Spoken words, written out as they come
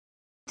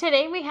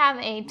Today we have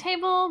a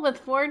table with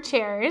 4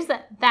 chairs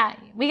that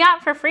we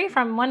got for free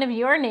from one of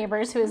your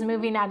neighbors who is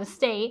moving out of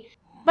state.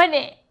 But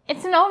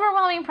it's an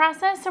overwhelming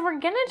process, so we're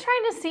going to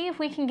try to see if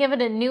we can give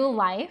it a new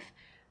life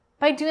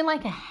by doing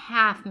like a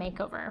half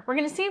makeover. We're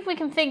going to see if we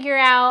can figure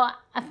out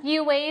a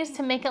few ways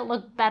to make it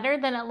look better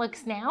than it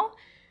looks now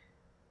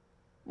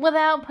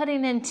without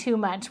putting in too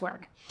much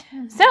work.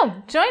 So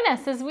join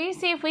us as we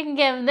see if we can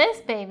give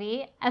this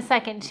baby a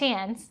second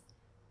chance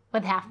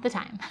with half the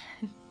time.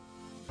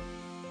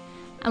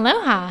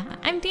 Aloha,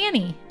 I'm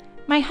Dani.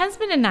 My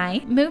husband and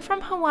I moved from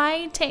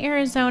Hawaii to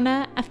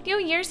Arizona a few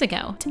years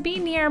ago to be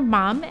near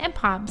Mom and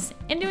Pops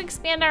and to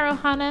expand our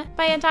ohana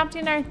by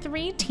adopting our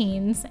 3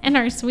 teens and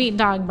our sweet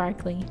dog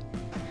Barkley.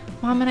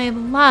 Mom and I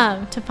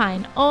love to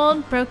find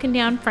old, broken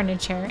down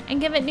furniture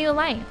and give it new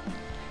life.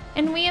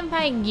 And we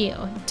invite you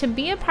to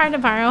be a part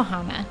of our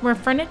ohana where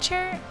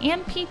furniture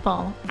and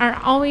people are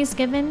always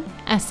given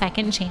a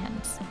second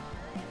chance.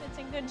 It's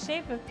in good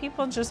shape if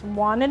people just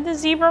wanted the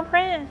zebra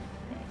print.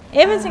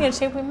 If it's in good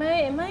shape, it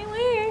might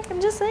work. I'm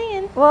just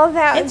saying. Well,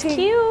 it's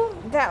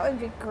cute. That would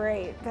be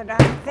great, but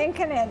I'm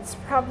thinking it's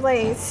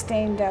probably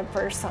stained up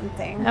or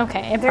something.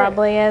 Okay, it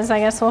probably is. I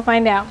guess we'll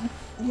find out.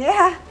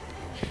 Yeah.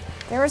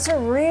 There's a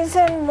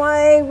reason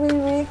why we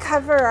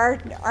recover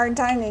our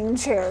dining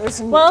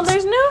chairs. Well,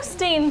 there's no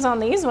stains on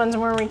these ones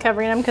when we're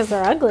recovering them because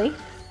they're ugly.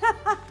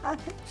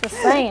 Just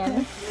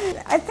saying.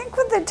 I think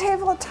with the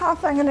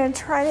tabletop, I'm going to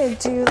try to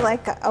do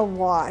like a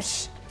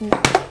wash.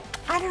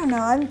 I don't know,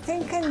 I'm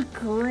thinking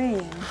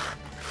green,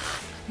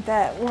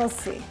 but we'll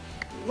see.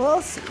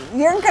 We'll see.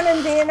 You're going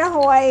to be in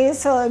Hawaii,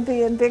 so it'll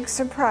be a big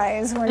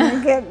surprise when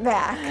you get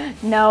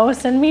back. No,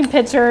 send me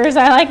pictures.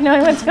 I like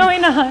knowing what's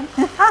going on.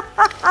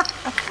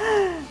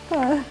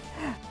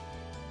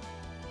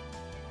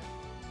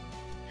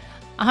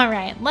 All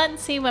right,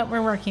 let's see what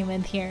we're working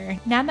with here.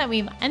 Now that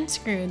we've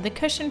unscrewed the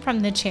cushion from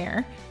the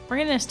chair, we're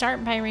going to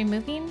start by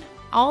removing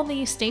all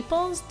these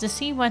staples to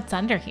see what's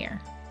under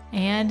here.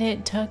 And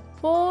it took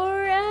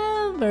forever.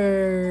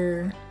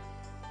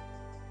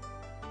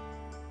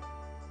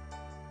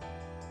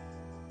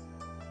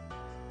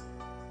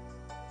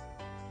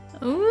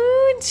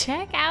 Ooh,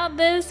 check out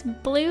this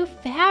blue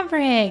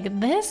fabric.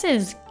 This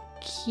is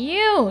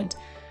cute.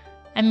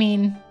 I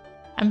mean,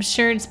 I'm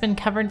sure it's been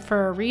covered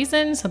for a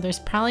reason, so there's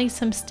probably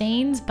some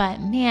stains,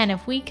 but man,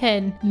 if we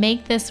could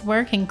make this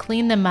work and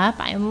clean them up,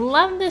 I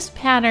love this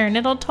pattern.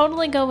 It'll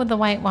totally go with the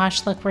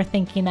whitewash look we're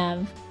thinking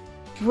of.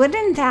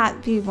 Wouldn't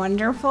that be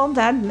wonderful?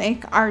 That'd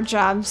make our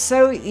job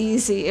so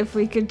easy if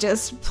we could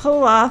just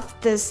pull off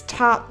this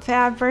top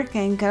fabric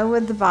and go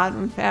with the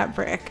bottom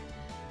fabric.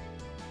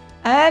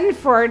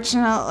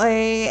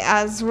 Unfortunately,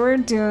 as we're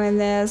doing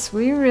this,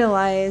 we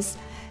realize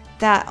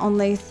that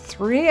only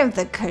 3 of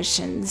the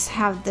cushions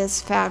have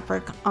this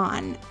fabric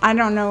on. I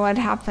don't know what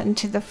happened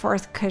to the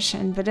 4th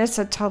cushion, but it's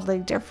a totally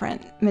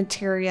different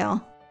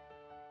material.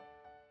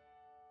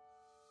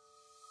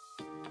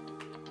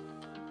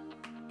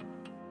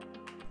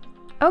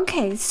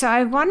 Okay, so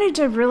I wanted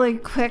a really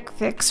quick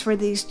fix for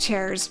these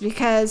chairs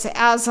because,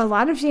 as a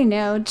lot of you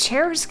know,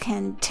 chairs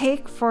can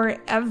take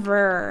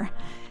forever.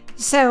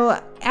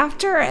 So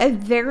after a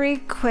very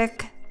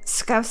quick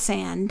scuff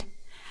sand,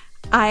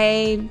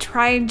 I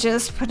tried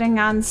just putting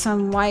on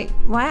some white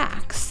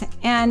wax.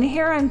 And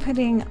here I'm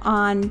putting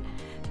on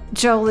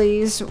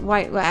Jolie's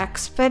white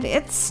wax, but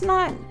it's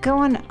not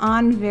going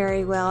on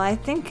very well. I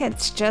think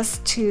it's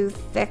just too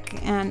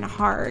thick and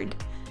hard.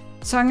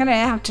 So I'm gonna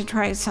have to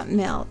try something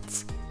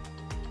else.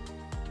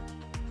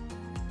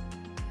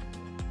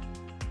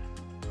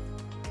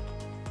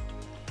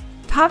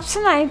 Pops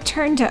and I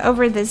turned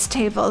over this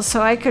table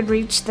so I could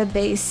reach the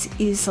base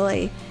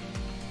easily.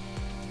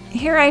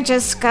 Here I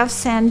just scuff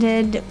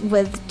sanded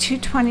with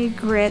 220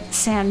 grit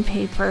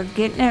sandpaper,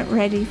 getting it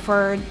ready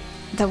for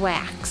the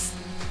wax.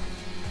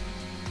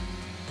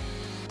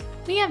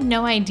 We have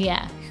no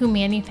idea who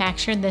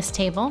manufactured this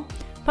table,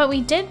 but we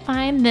did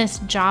find this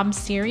job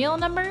serial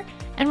number,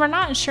 and we're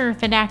not sure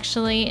if it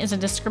actually is a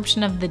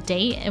description of the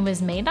date it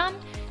was made on.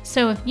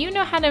 So if you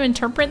know how to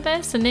interpret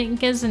this and it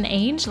gives an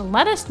age,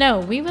 let us know.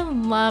 We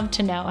would love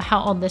to know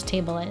how old this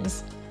table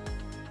is.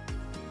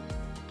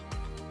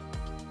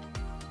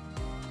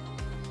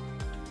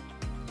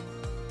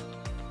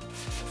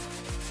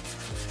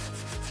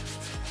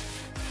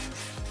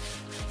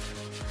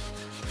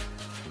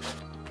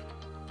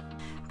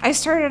 I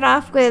started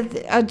off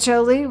with a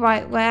Jolie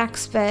white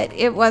wax, but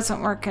it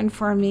wasn't working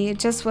for me. It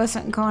just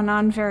wasn't going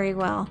on very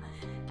well.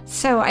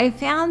 So I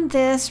found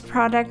this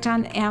product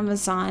on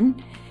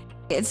Amazon.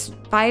 It's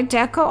by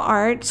Deco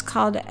Arts,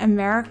 called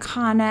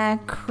Americana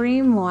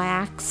Cream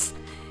Wax,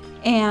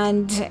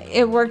 and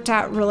it worked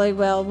out really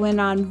well,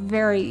 went on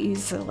very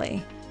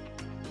easily.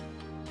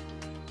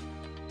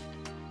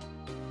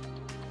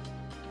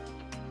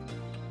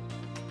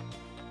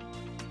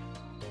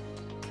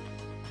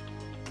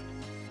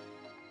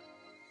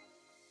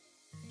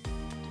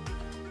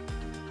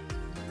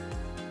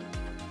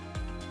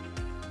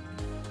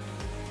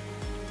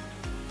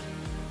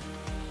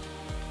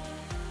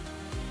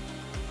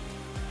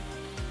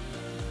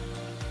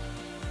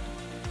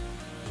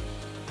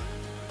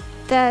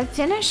 The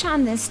finish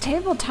on this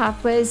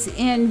tabletop was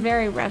in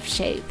very rough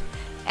shape,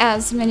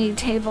 as many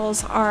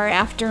tables are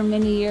after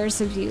many years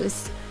of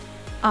use.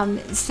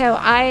 So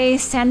I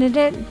sanded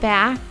it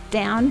back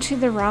down to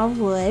the raw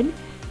wood,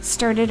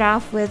 started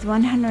off with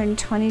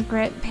 120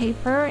 grit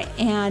paper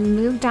and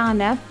moved on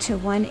up to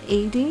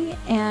 180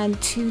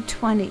 and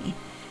 220,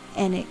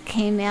 and it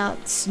came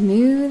out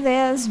smooth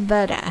as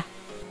butter.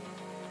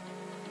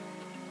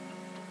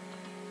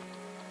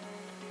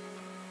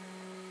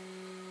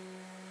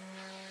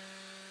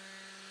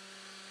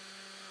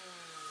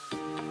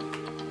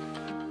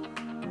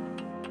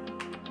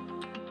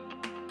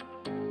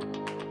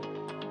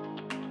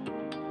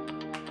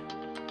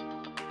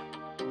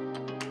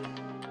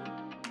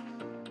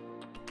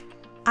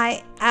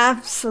 I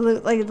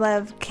absolutely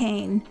love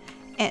cane,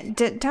 and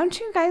don't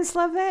you guys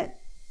love it?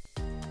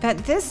 But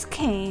this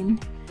cane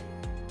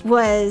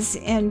was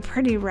in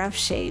pretty rough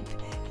shape.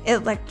 It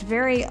looked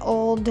very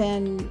old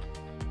and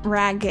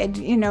ragged,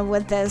 you know,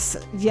 with this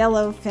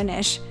yellow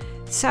finish.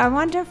 So I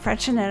wanted to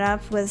freshen it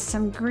up with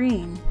some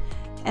green.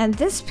 And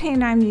this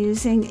paint I'm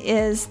using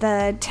is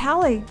the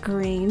Tally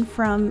Green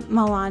from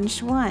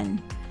Melange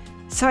 1.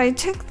 So I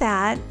took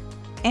that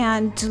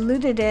and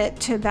diluted it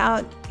to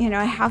about,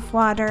 half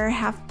water,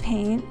 half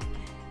paint.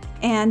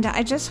 And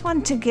I just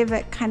want to give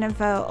it kind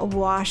of a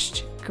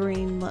washed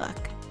green look.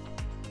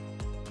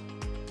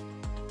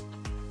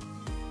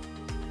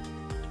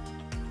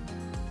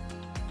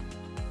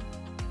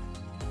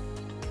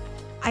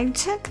 I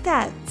took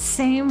that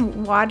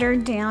same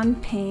watered down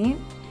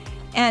paint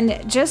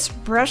and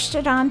just brushed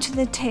it onto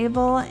the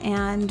table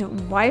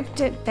and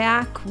wiped it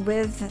back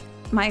with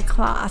my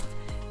cloth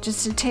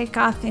just to take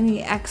off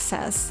any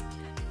excess.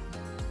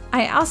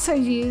 I also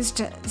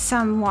used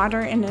some water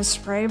in a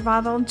spray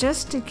bottle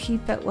just to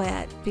keep it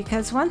wet,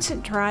 because once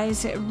it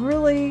dries,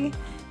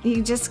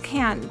 you just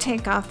can't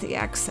take off the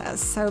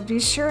excess. So be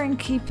sure and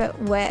keep it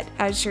wet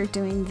as you're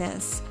doing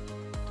this.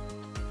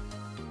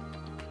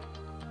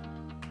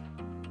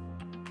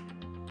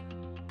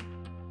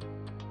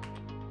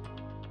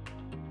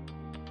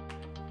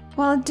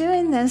 While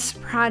doing this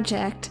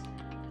project,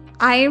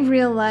 I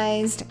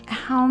realized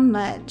how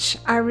much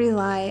I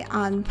rely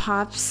on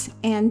Pops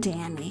and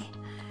Dani.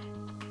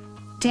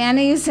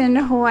 Dani's in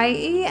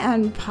Hawaii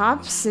and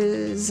Pops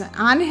is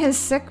on his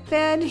sick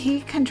bed.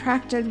 He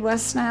contracted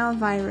West Nile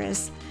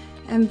virus,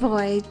 and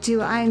boy,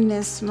 do I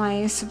miss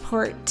my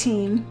support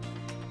team.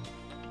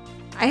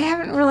 I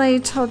haven't really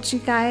told you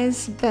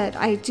guys, but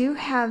I do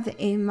have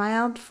a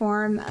mild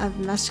form of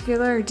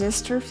muscular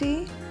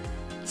dystrophy.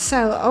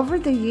 So over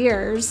the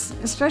years,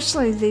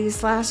 especially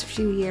these last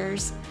few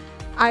years,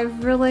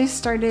 I've really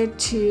started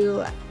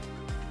to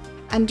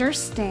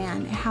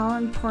understand how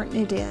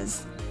important it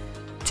is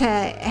to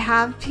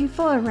have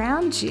people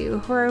around you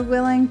who are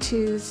willing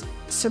to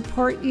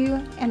support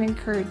you and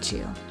encourage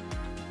you.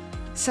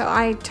 So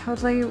I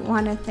totally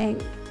want to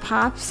thank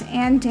Pops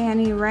and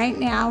Dani right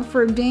now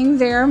for being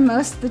there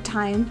most of the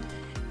time,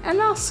 and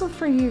also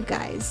for you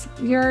guys.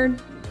 You're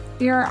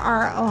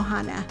our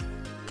ohana.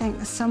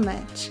 Thanks so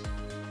much.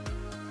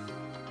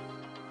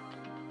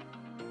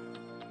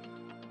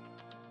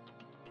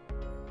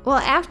 Well,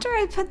 after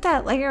I put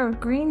that layer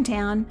of green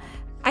down,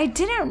 I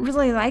didn't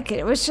really like it.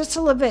 It was just a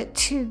little bit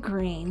too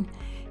green.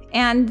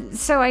 And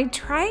so I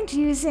tried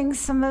using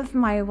some of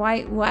my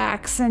white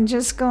wax and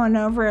just going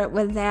over it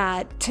with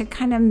that to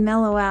kind of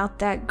mellow out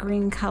that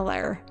green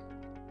color.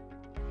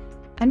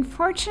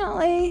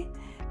 Unfortunately,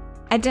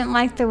 I didn't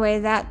like the way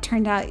that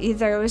turned out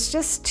either. It was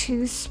just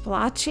too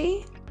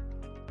splotchy.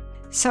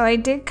 So I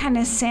did kind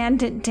of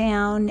sand it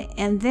down,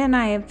 and then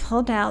I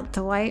pulled out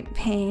the white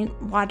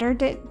paint,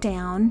 watered it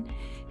down,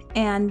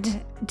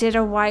 and did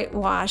a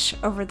whitewash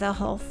over the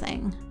whole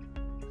thing.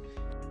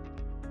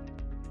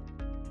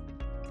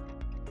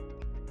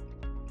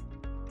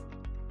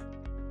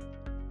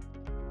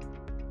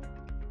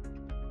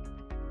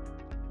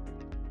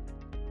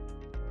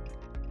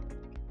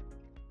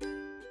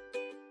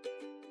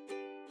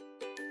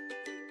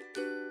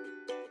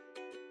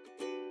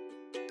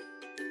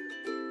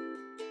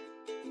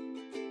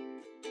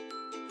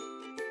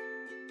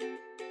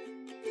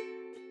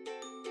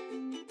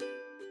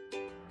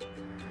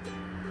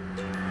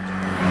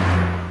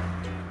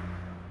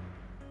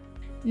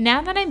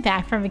 Now that I'm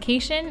back from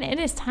vacation, it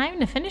is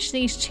time to finish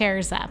these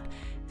chairs up.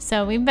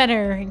 So we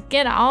better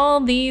get all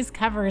these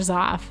covers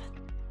off.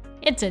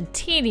 It's a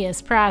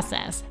tedious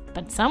process,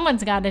 but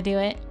someone's got to do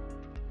it.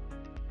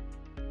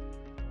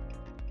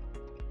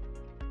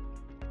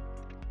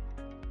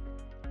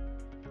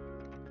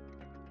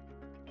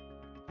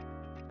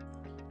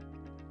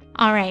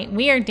 Alright,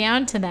 we are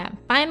down to that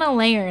final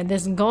layer,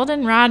 this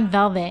goldenrod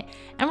velvet,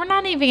 and we're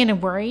not even going to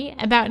worry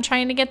about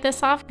trying to get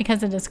this off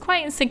because it is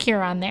quite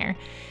secure on there.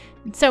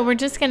 So we're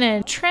just going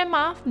to trim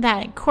off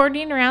that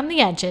cording around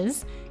the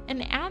edges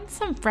and add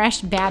some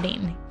fresh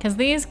batting, because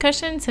these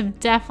cushions have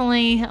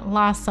definitely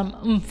lost some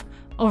oomph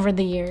over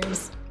the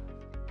years.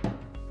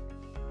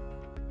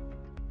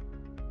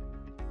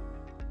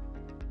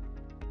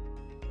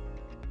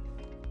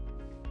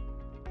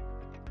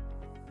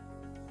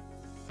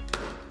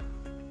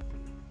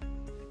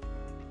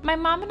 My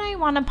mom and I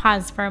want to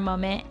pause for a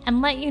moment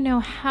and let you know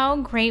how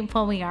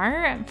grateful we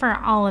are for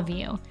all of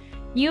you.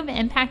 You've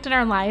impacted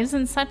our lives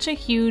in such a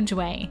huge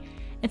way.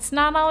 It's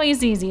not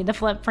always easy to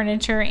flip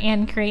furniture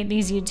and create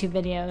these YouTube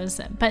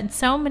videos, but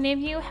so many of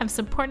you have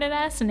supported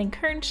us and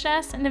encouraged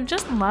us and have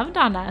just loved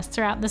on us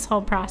throughout this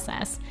whole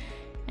process.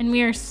 And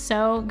we are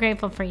so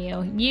grateful for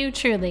you. You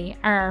truly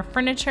are our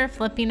furniture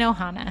flipping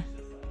ohana.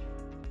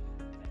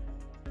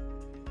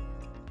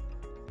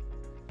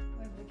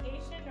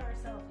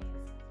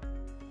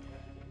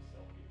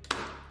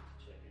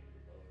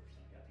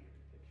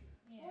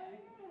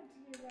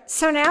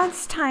 So now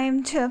it's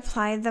time to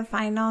apply the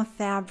final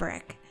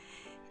fabric.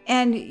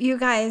 And you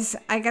guys,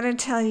 I gotta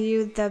tell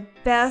you, the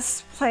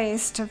best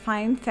place to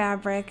find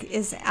fabric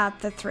is at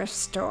the thrift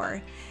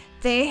store.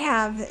 They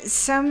have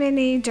so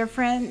many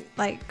different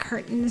like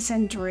curtains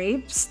and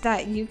drapes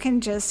that you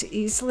can just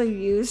easily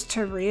use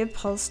to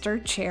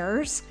reupholster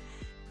chairs.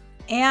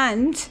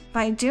 And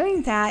by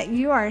doing that,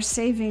 you are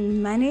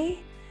saving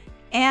money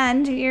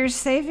and you're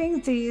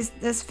saving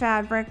this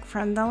fabric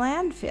from the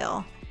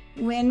landfill.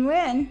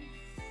 Win-win.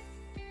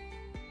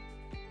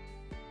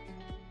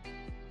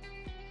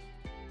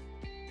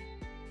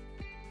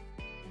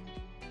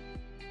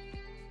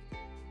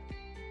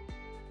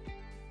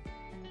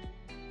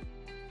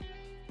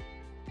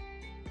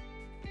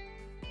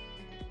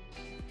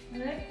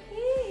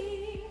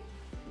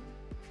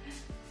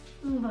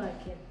 Look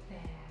at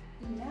that.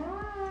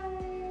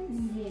 Nice.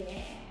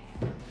 Yeah.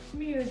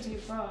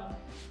 Beautiful. All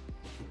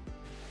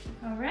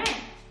right.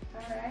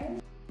 All right.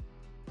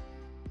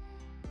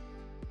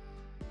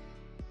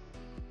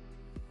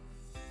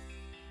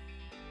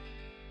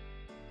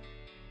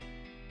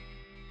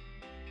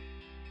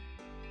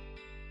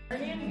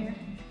 Already in here.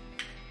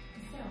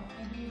 So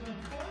I gave her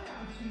 4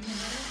 options and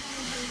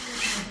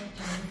every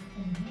time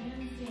and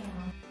hands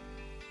down.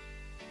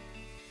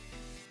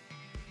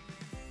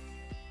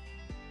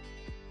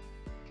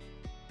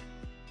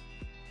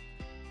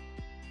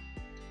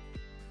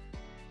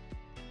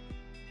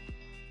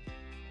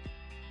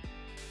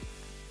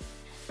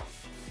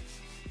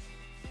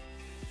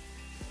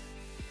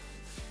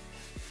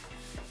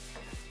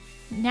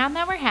 Now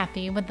that we're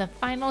happy with the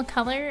final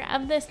color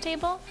of this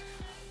table,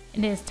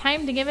 it is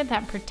time to give it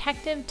that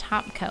protective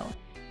top coat.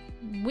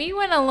 We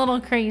went a little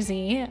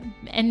crazy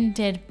and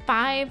did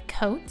 5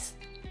 coats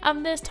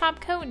of this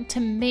top coat to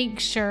make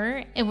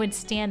sure it would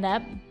stand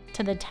up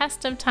to the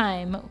test of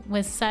time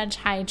with such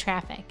high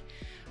traffic.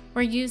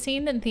 We're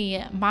using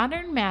the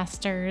Modern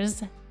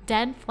Masters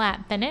dead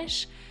flat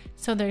finish,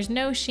 so there's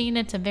no sheen.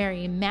 It's a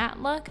very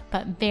matte look,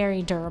 but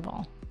very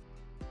durable.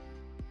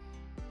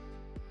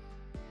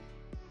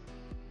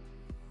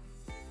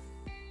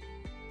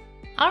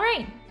 All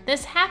right,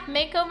 this half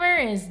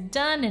makeover is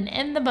done and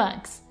in the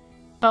books.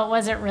 But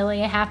was it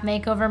really a half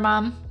makeover,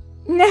 Mom?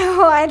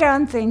 No, I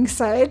don't think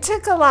so. It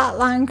took a lot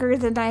longer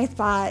than I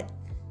thought,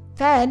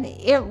 but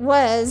it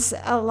was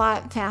a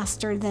lot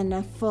faster than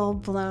a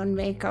full-blown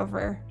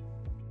makeover.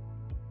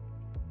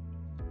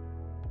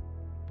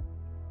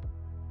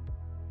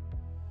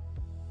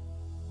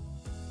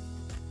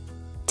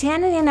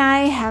 Dani and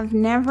I have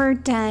never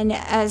done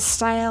a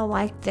style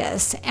like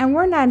this, and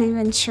we're not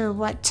even sure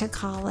what to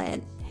call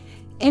it.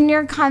 In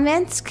your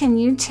comments, can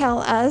you tell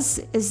us,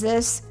 is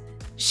this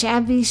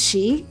shabby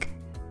chic,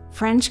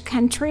 French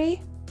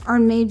country, or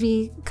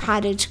maybe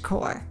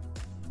cottagecore?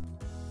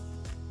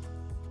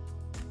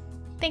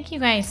 Thank you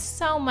guys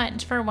so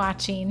much for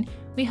watching.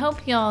 We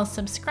hope you'll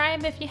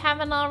subscribe if you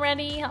haven't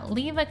already,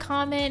 leave a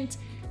comment,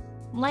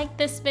 like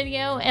this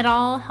video. It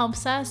all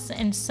helps us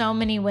in so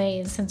many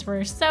ways since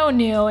we're so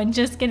new and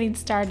just getting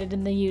started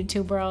in the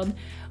YouTube world.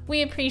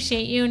 We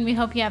appreciate you and we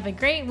hope you have a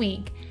great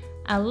week.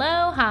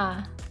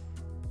 Aloha!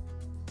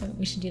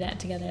 We should do that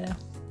together though.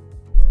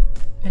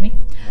 Ready?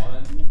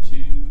 1,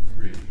 2,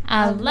 3.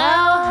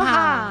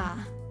 Aloha!